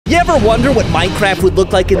You ever wonder what Minecraft would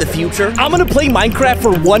look like in the future? I'm gonna play Minecraft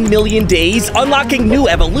for 1 million days, unlocking new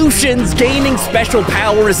evolutions, gaining special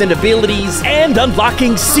powers and abilities, and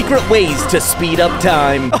unlocking secret ways to speed up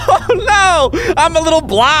time. Oh no! I'm a little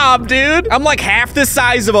blob, dude. I'm like half the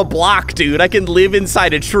size of a block, dude. I can live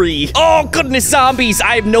inside a tree. Oh goodness, zombies!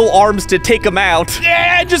 I have no arms to take them out.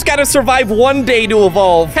 Yeah, I just gotta survive 1 day to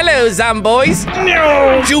evolve. Hello, zomboys.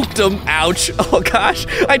 No! Juked them. Ouch. Oh gosh.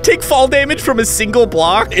 I take fall damage from a single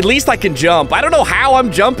block. At least I can jump. I don't know how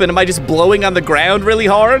I'm jumping. Am I just blowing on the ground really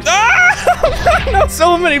hard? Ah! No,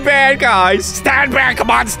 so many bad guys. Stand back,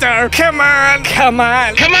 monster. Come on. Come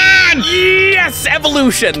on. Come on. Yes,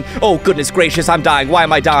 evolution. Oh, goodness gracious. I'm dying. Why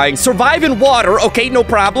am I dying? Survive in water. Okay, no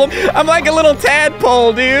problem. I'm like a little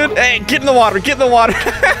tadpole, dude. Hey, get in the water. Get in the water.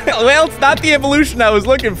 Well, it's not the evolution I was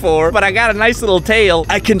looking for, but I got a nice little tail.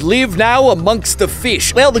 I can live now amongst the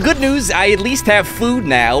fish. Well, the good news, I at least have food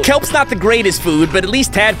now. Kelp's not the greatest food, but at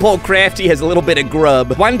least Tadpole Craftee has a little bit of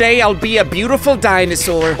grub. One day, I'll be a beautiful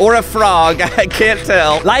dinosaur. Or a frog. I can't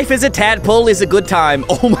tell. Life as a tadpole is a good time.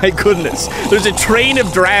 Oh my goodness. There's a train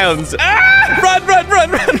of drowns. Ah! Run, run,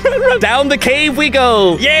 run, run, run, run. Down the cave we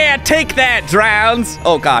go. Yeah, take that, drowns.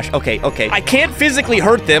 Oh gosh, okay. I can't physically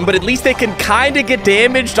hurt them, but at least they can kind of get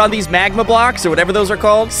damaged on these magma blocks or whatever those are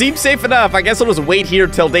called. Seems safe enough. I guess I'll just wait here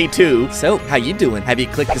till day 2. So, how you doing? Have you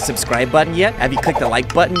clicked the subscribe button yet? Have you clicked the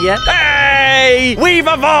like button yet? Hey, we've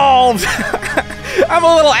evolved. I'm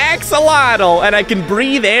a little axolotl, and I can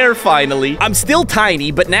breathe air finally. I'm still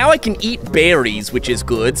tiny, but now I can eat berries, which is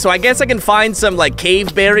good. So I guess I can find some, like,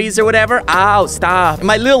 cave berries or whatever. Ow, stop.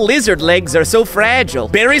 My little lizard legs are so fragile.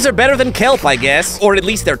 Berries are better than kelp, I guess. Or at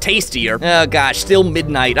least they're tastier. Oh, gosh, still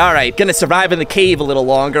midnight. All right, gonna survive in the cave a little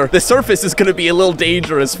longer. The surface is gonna be a little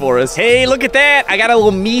dangerous for us. Hey, look at that. I got a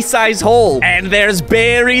little me-sized hole. And there's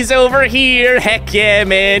berries over here. Heck yeah,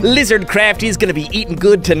 man. Lizard Crafty's gonna be eating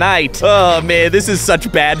good tonight. Oh, man, this is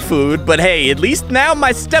such bad food, but hey, at least now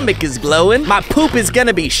my stomach is glowing. My poop is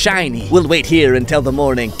gonna be shiny. We'll wait here until the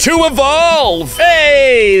morning to evolve.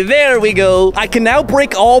 Hey, there we go. I can now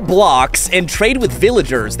break all blocks and trade with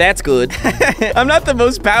villagers. That's good. I'm not the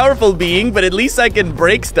most powerful being, but at least I can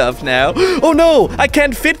break stuff now. Oh no, I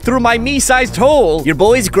can't fit through my me-sized hole. Your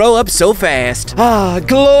boys grow up so fast. Ah,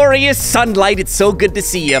 glorious sunlight. It's so good to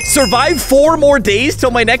see you. Survive 4 more days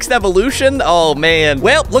till my next evolution? Oh man.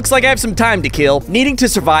 Well, looks like I have some time to kill. Needing to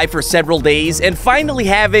survive for several days and finally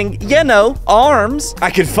having, you know, arms, I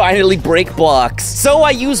can finally break blocks. So I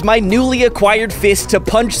use my newly acquired fist to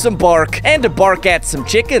punch some bark and to bark at some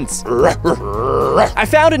chickens. I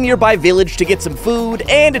found a nearby village to get some food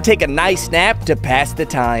and to take a nice nap to pass the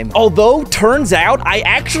time. Although, turns out, I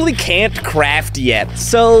actually can't craft yet.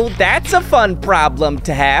 So that's a fun problem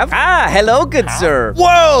to have. Ah, hello, good sir.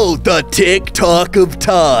 Whoa, the tick-tock of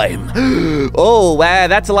time. Oh, wow,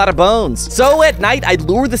 that's a lot of bones. So at night, I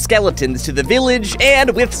lure the skeletons to the village,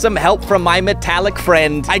 and with some help from my metallic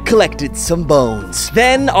friend, I collected some bones.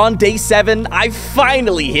 Then, on day 7, I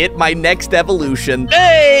finally hit my next evolution.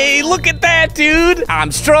 Hey, look at that, dude!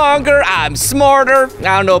 I'm stronger, I'm smarter.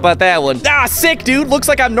 I don't know about that one. Ah, sick, dude. Looks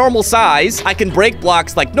like I'm normal size. I can break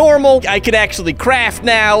blocks like normal. I can actually craft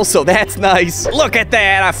now, so that's nice. Look at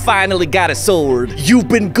that, I finally got a sword. You've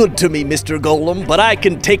been good to me, Mr. Golem, but I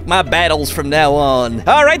can take my battles from now on.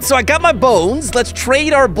 All right, so I got my bones. Let's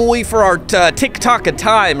trade our boy for our TikTok of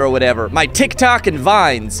time or whatever. My TikTok and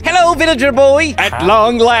vines. Hello, villager boy. At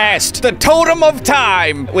long last, the totem of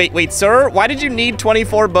time. Wait, sir, why did you need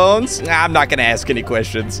 24 bones? I'm not gonna ask any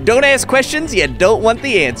questions. Don't ask questions you don't want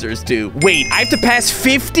the answers to. Wait, I have to pass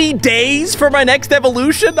 50 days for my next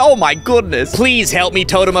evolution? Oh my goodness. Please help me,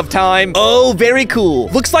 totem of time. Oh, very cool.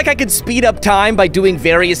 Looks like I can speed up time by doing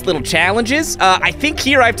various little challenges. I think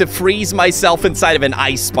here I have to freeze myself inside of an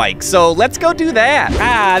ice spike. So let's go do that.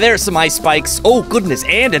 Ah, there's some ice spikes. Oh goodness,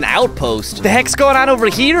 and an outpost. The heck's going on over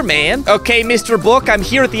here, man? Okay, Mr. Book, I'm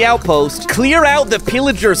here at the outpost. Clear out the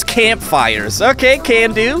pillagers' campfires. Okay,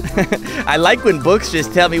 can do. I like when books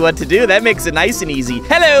just tell me what to do. That makes it nice and easy.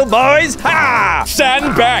 Hello, boys. Ha!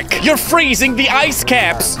 Stand back. You're freezing the ice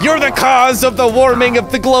caps. You're the cause of the warming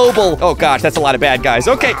of the global. Oh gosh, that's a lot of bad guys.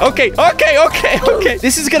 Okay.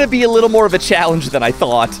 This is gonna be a little more of a challenge than I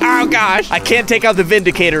thought. Oh gosh, I can't take out the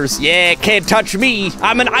Vindicators. Yeah, can't touch me.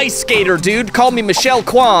 I'm an ice skater, dude. Call me Michelle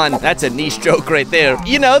Kwan. That's a niche joke right there.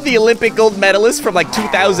 You know, the Olympic gold medalist from like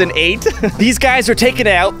 2008. These guys are taken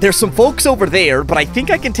out. There's some folks over there, but I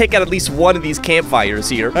think I can take out at least one of these campfires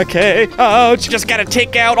here. Okay. Oh, just gotta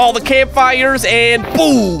take out all the campfires and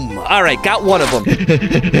boom. All right, got one of them.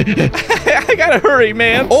 I gotta hurry,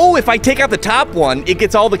 man. Oh, if I take out the top one, it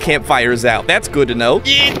gets all the campfires out. That's good to know.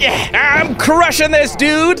 Yeah, I'm crushing this,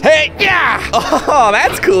 dude. Hey, yeah. Oh,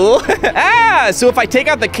 that's cool. So if I take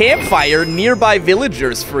out the campfire, nearby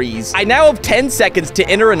villagers freeze. I now have 10 seconds to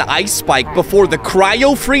enter an ice spike before the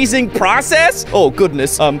cryo-freezing process. Oh,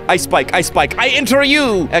 goodness. Ice spike. I enter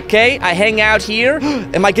you. Okay, I hang out here.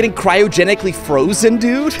 Am I getting cryogenically frozen,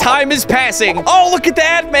 dude? Time is passing. Oh, look at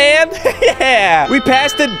that, man. Yeah, we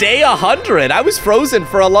passed the day 100. I was frozen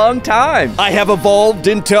for a long time. I have evolved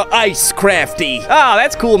into Ice Craftee. Oh,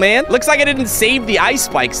 that's cool, man. Looks like I didn't save the ice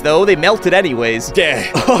spikes, though. They melted anyways. Yeah.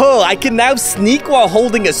 Oh, I can now sneak while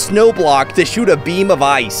holding a snow block to shoot a beam of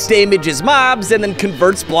ice. Damages mobs and then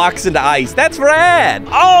converts blocks into ice. That's rad.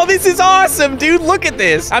 Oh, this is awesome, dude. Look at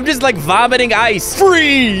this. I'm just like vomiting ice.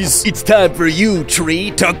 Freeze! It's time for you,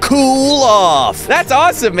 tree, to cool off. That's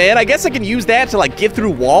awesome, man. I guess I can use that to like get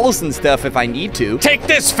through walls and stuff if I need to. Take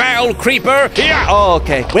this, foul creeper. Yeah. Oh,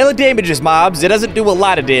 okay. Well, it damages mobs. It doesn't do a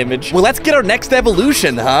lot of damage. Well, let's get our next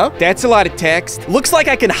evolution, huh? That's a lot of text. Looks like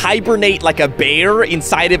I can hibernate like a bear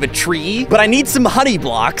inside of a tree, but I need some honey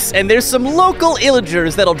blocks, and there's some local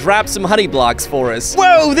illagers that'll drop some honey blocks for us.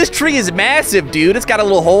 Whoa, this tree is massive, dude. It's got a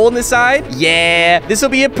little hole in the side. Yeah, this will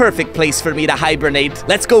be a perfect place for me to hibernate.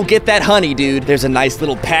 Let's go get that honey, dude. There's a nice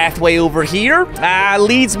little pathway over here.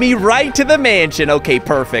 Leads me right to the mansion. Okay,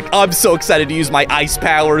 perfect. I'm so excited to use my ice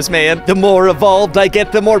powers, man. The more evolved I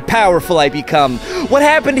get, the more powerful I become. What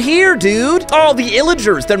happened here, dude? Oh, the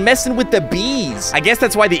illagers. They're messing with the bees. I guess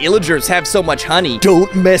that's why the illagers have so much honey.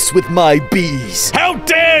 Don't mess with my bees. How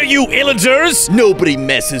dare you, illagers? Nobody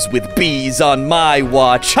messes with bees on my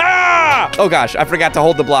watch. Ha! Oh gosh, I forgot to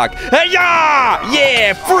hold the block. Hi-ya!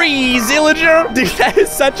 Yeah, freeze, illager. Dude, that is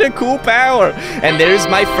such a cool power. And there's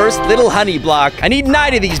my first little honey block. I need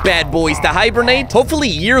 9 of these bad boys to hibernate. Hopefully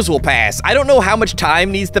years will pass. I don't know how much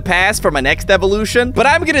time needs to pass for my next evolution, but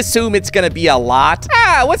I'm gonna assume it's gonna be a lot.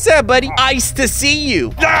 What's up, buddy? Nice to see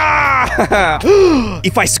you.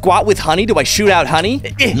 If I squat with honey, do I shoot out honey?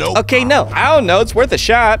 Nope. Okay, no. I don't know. It's worth a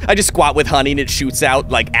shot. I just squat with honey and it shoots out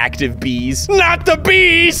like active bees. Not the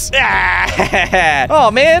bees!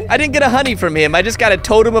 Oh, man. I didn't get a honey from him. I just got a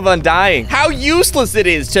totem of undying. How useless it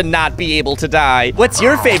is to not be able to die. What's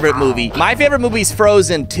your favorite movie? My favorite movie's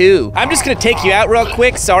Frozen 2. I'm just gonna take you out real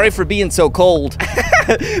quick. Sorry for being so cold.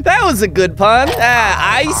 That was a good pun.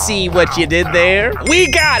 I see what you did there.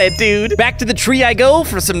 We got it, dude. Back to the tree I go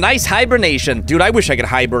for some nice hibernation. Dude, I wish I could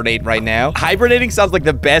hibernate right now. Hibernating sounds like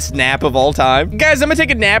the best nap of all time. Guys, I'm gonna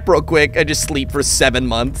take a nap real quick. I just sleep for 7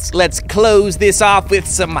 months. Let's close this off with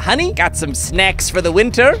some honey. Got some snacks for the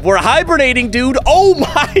winter. We're hibernating, dude. Oh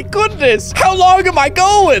my goodness. How long am I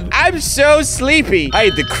going? I'm so sleepy. I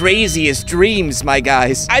had the craziest dreams, my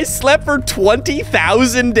guys. I slept for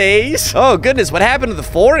 20,000 days. Oh goodness, what happened to the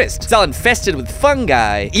forest? It's all infested with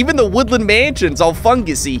fungi. Even the woodland mansion's all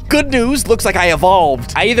fungusy. Good news, looks like I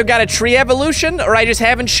evolved. I either got a tree evolution or I just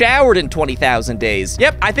haven't showered in 20,000 days.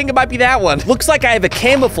 Yep, I think it might be that one. Looks like I have a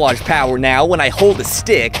camouflage power now when I hold a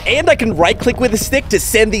stick, and I can right click with a stick to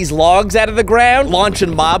send these logs out of the ground,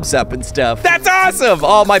 launching mobs up and stuff. That's awesome.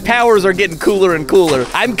 Oh, my powers are getting cooler and cooler.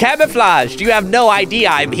 I'm camouflaged. You have no idea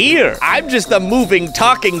I'm here. I'm just a moving,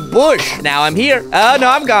 talking bush. Now I'm here. Oh, no,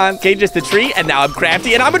 I'm gone. Okay, just a tree, and now I'm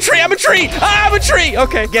Craftee, and I'm a tree. I'm a tree. I'm a tree.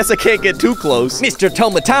 Okay, guess I can't get too close. Mr.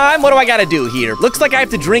 Toma Time, what do I gotta do here? Looks like I have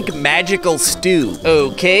to drink magical stew.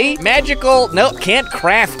 Okay, magical, no, can't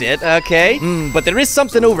craft it, okay. But there is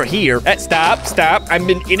something over here. Stop. I'm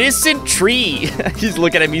an innocent tree. He's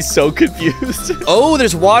looking at me so confused. Oh,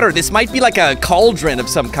 there's water. This might be like a cauldron of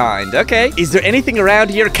some kind. Okay, is there anything around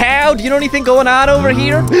here? Cow, do you know anything going on over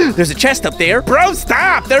here? There's a chest up there. Bro,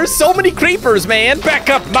 stop. There's so many creepers, man. Back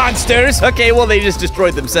up, monsters. Okay, well, they just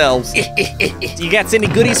destroyed themselves. You got any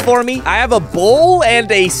goodies for me? I have a bowl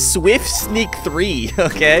and a swift sneak 3,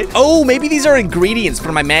 okay? Oh, maybe these are ingredients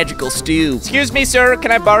for my magical stew. Excuse me, sir.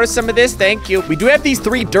 Can I borrow some of this? Thank you. We do have these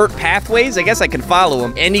 3 dirt pathways. I guess I can follow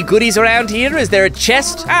them. Any goodies around here? Is there a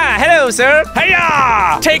chest? Hello, sir.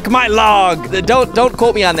 Hiya! Take my log. Don't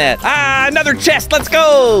quote me on that. Another chest. Let's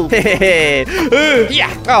go.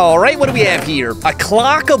 Yeah. All right, what do we have here? A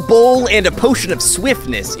clock, a bowl, and a potion of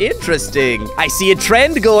swiftness. Interesting. I see a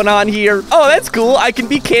trend going on here. Oh, that's cool. I can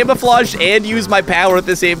be camouflaged and use my power at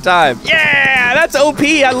the same time. Yeah, That's OP.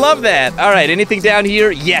 I love that. All right, anything down here?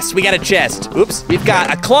 Yes, we got a chest. Oops. We've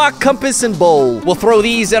got a clock, compass, and bowl. We'll throw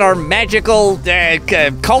these in our magical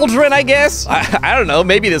cauldron, I guess. I don't know.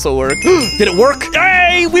 Maybe this will work. Did it work?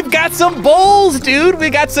 Hey, we've got some bowls, dude. We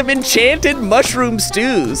got some enchanted mushroom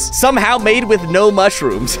stews. Somehow made with no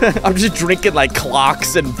mushrooms. I'm just drinking like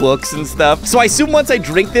clocks and books and stuff. So I assume once I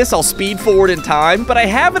drink this, I'll speed forward in time. But I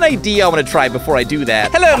have an idea I want to try before I do that.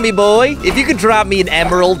 Hello, me boy. If you could drop me an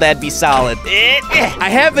emerald, that'd be solid. I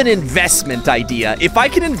have an investment idea. If I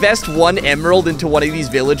can invest 1 emerald into one of these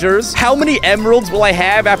villagers, how many emeralds will I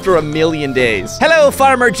have after 1,000,000 days? Hello,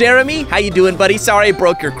 Farmer Jeremy. How you doing, buddy? Sorry I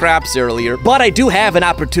broke your crops earlier, but I do have an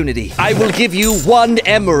opportunity. I will give you 1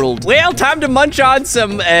 emerald. Well, time to munch on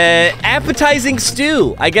some appetizing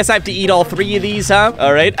stew. I guess I have to eat all 3 of these, huh?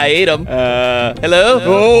 All right, I ate them. Hello?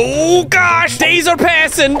 Oh, gosh, days are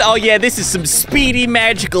passing. Oh, yeah, this is some speedy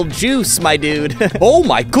magical juice, my dude. Oh,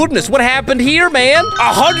 my goodness, what happened here, man?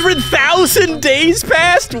 100,000 days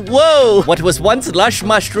passed? Whoa. What was once lush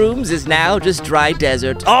mushrooms is now just dry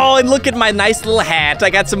desert. Oh, and look at my nice little hat.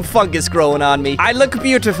 I got some fungus growing on me. I look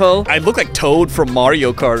beautiful. I look like Toad from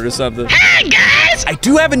Mario Kart or something. Hey, guys! I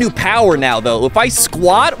do have a new power now, though. If I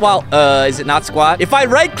squat while, is it not squat? If I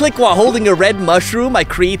right-click while holding a red mushroom, I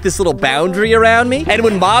create this little boundary around me. And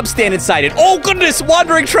when mobs stand inside it, oh, goodness,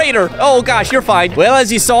 wandering traitor. Oh, gosh, you're fine. Well,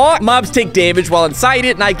 as you saw, mobs take damage while inside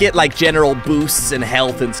it, and I get, like, general boosts and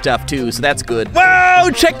health and stuff, too, so that's good. Whoa,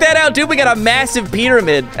 check that out, dude. We got a massive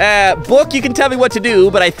pyramid. Book, you can tell me what to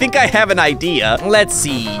do, but I think I have an idea. Let's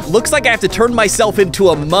see. Looks like I have to turn myself into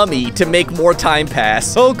a mummy to make more time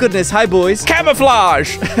pass. Oh, goodness. Hi, boys.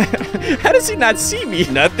 Camouflage. How does he not see me?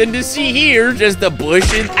 Nothing to see here, just the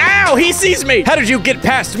bushes. Ow, he sees me. How did you get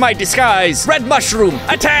past my disguise? Red mushroom,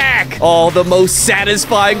 attack. Oh, the most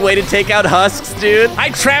satisfying way to take out husks, dude. I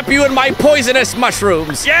trap you in my poisonous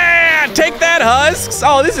mushrooms. Yeah, take that, husks.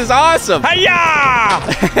 Oh, this is awesome. Hi-ya!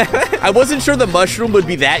 I wasn't sure the mushroom would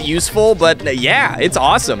be that useful, but yeah, it's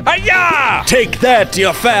awesome. Hi-ya! Take that,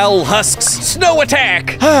 you foul husks. Snow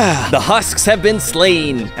attack. The husks have been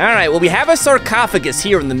slain. All right, well, we have a sarcophagus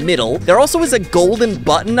here in the middle. There also is a golden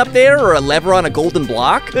button up there, or a lever on a golden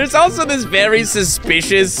block. There's also this very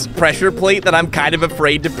suspicious pressure plate that I'm kind of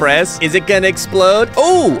afraid to press. Is it gonna explode?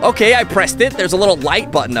 Oh, okay, I pressed it. There's a little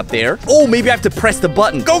light button up there. Oh, maybe I have to press the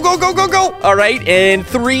button. Go, go, go, go, go. All right, and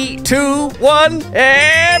 3, 2, 1,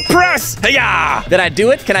 and press. Hiya! Did I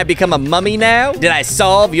do it? Can I become a mummy now? Did I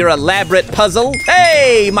solve your elaborate puzzle?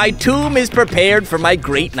 Hey, my tomb is prepared for my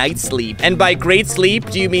great night's sleep. And by great sleep,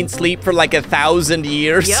 do you mean sleep for like 1,000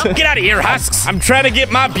 years? Yep. Get out of here, husks. I'm trying to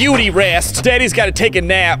get my beauty rest. Daddy's got to take a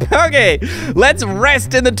nap. Okay, let's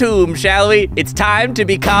rest in the tomb, shall we? It's time to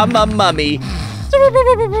become a mummy.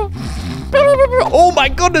 Oh my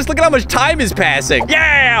goodness, look at how much time is passing.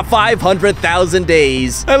 Yeah, 500,000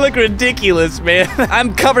 days. I look ridiculous, man.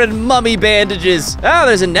 I'm covered in mummy bandages. Oh,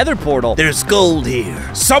 there's a nether portal. There's gold here.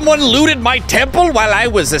 Someone looted my temple while I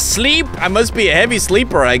was asleep? I must be a heavy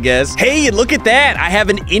sleeper, I guess. Hey, look at that. I have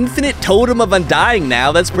an infinite totem of undying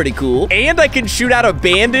now. That's pretty cool. And I can shoot out a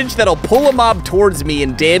bandage that'll pull a mob towards me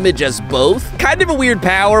and damage us both. Kind of a weird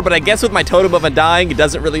power, but I guess with my totem of undying, it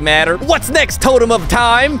doesn't really matter. What's next, totem of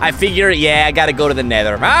time? I figure, yeah, I gotta go to the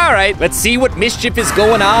nether. All right, let's see what mischief is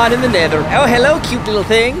going on in the nether. Oh, hello, cute little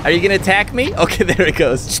thing. Are you gonna attack me? Okay, there it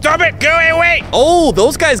goes. Stop it, go away. Oh,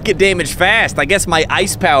 those guys get damaged fast. I guess my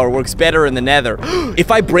ice power works better in the nether.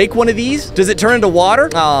 If I break one of these, does it turn into water?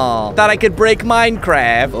 Oh, thought I could break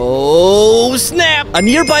Minecraft. Oh, snap. A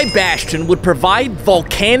nearby bastion would provide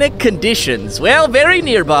volcanic conditions. Well, very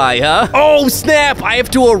nearby, huh? Oh, snap. I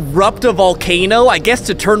have to erupt a volcano, I guess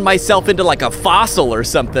to turn myself into like a fossil or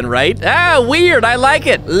something, right? Ah, weird. I like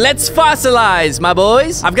it. Let's fossilize, my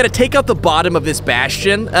boys. I've got to take out the bottom of this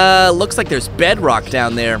bastion. Looks like there's bedrock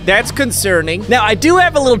down there. That's concerning. Now, I do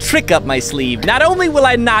have a little trick up my sleeve. Not only will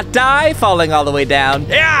I not die falling all the way down,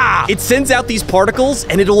 yeah, it sends out these particles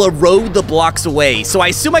and it'll erode the blocks away. So I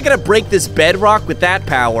assume I gotta break this bedrock with that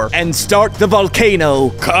power and start the volcano.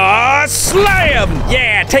 Slam!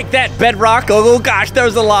 Yeah, take that, bedrock. Oh gosh,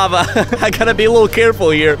 there's the lava. I gotta be a little careful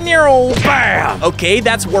here. Bam! Okay,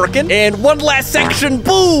 that's working. And one last section,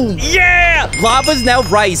 boom! Yeah! Lava's now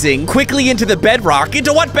rising quickly into the bedrock.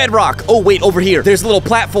 Into what bedrock? Oh, wait, over here. There's a little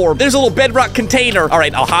platform. There's a little bedrock container. All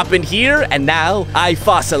right, I'll hop in here, and now I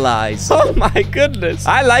fossilize. Oh, my goodness.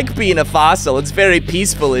 I like being a fossil. It's very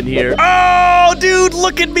peaceful in here. Oh, dude,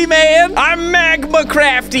 look at me, man. I'm Magma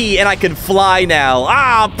Craftee, and I can fly now.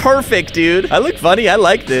 Ah, perfect, dude. I look funny. I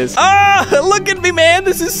like this. Ah, Look at me, man.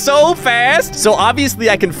 This is so fast. So obviously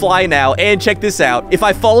I can fly now. And check this out. If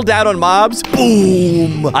I fall down on mobs,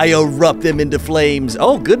 boom, I erupt them into flames.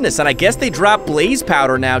 Oh, goodness. And I guess they drop blaze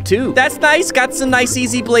powder now, too. That's nice. Got some nice,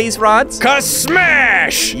 easy blaze rods.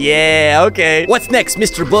 Smash! Yeah, okay. What's next,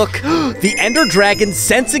 Mr. Book? The Ender Dragon,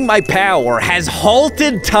 sensing my power, has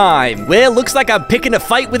halted time. Well, looks like I'm picking a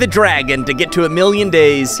fight with a dragon to get to 1,000,000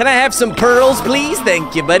 days. Can I have some pearls, please?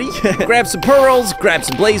 Thank you, buddy. Grab some pearls, grab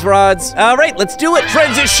some blaze rods. All right, let's do it.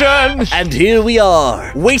 Transition! And here we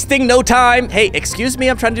are. Wasting no time. Hey, excuse me,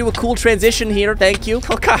 I'm trying to do a cool transition here. Thank you.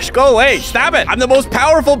 Oh, gosh, go away. Stop it. I'm the most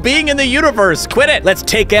powerful being in the universe. Quit it. Let's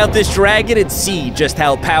take out this dragon and see just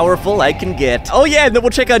how powerful I can get. Oh, yeah, and then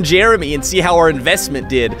we'll check on Jeremy and see how our investment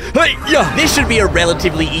did. Hey, yeah, this should be a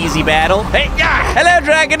relatively easy battle. Hey, yeah. Hello,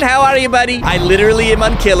 dragon. How are you, buddy? I literally am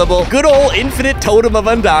unkillable. Good old infinite totem of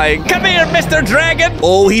undying. Come here, Mr. Dragon.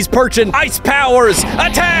 Oh, he's perching. Ice powers.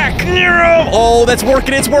 Attack. Oh, that's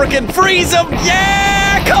working. It's working. Freeze him.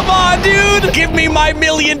 Yeah, come on, dude. Give me my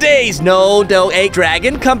 1,000,000 days. No. Hey,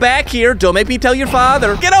 dragon, come back here. Don't make me tell your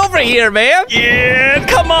father. Get over here, man. Yeah,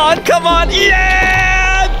 come on.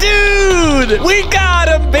 Yeah, dude. We got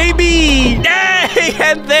him, baby. Yay,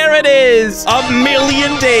 and there it is.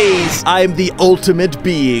 1,000,000 days. I'm the ultimate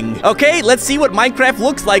being. Okay, let's see what Minecraft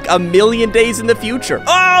looks like 1,000,000 days in the future.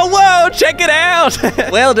 Oh, whoa, check it out.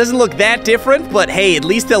 Well, it doesn't look that different, but hey, at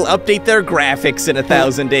least they'll update their graphics in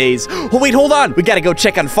 1,000 days. Oh, wait, hold on. We gotta go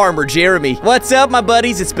check on Farmer Jeremy. What's up, my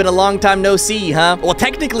buddies? It's been a long time no see, huh? Well,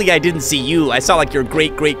 technically, I didn't see you. I saw like your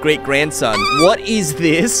great-great-great-grandson. What is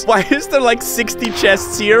this? Why is there like 60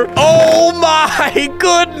 chests here? Oh my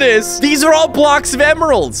goodness. These are all blocks of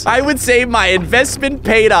emeralds. I would say my investment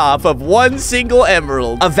paid off of one single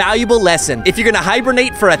emerald. A valuable lesson. If you're gonna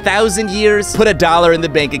hibernate for 1,000 years, put $1 in the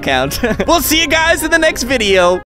bank account. We'll see you guys in the next video.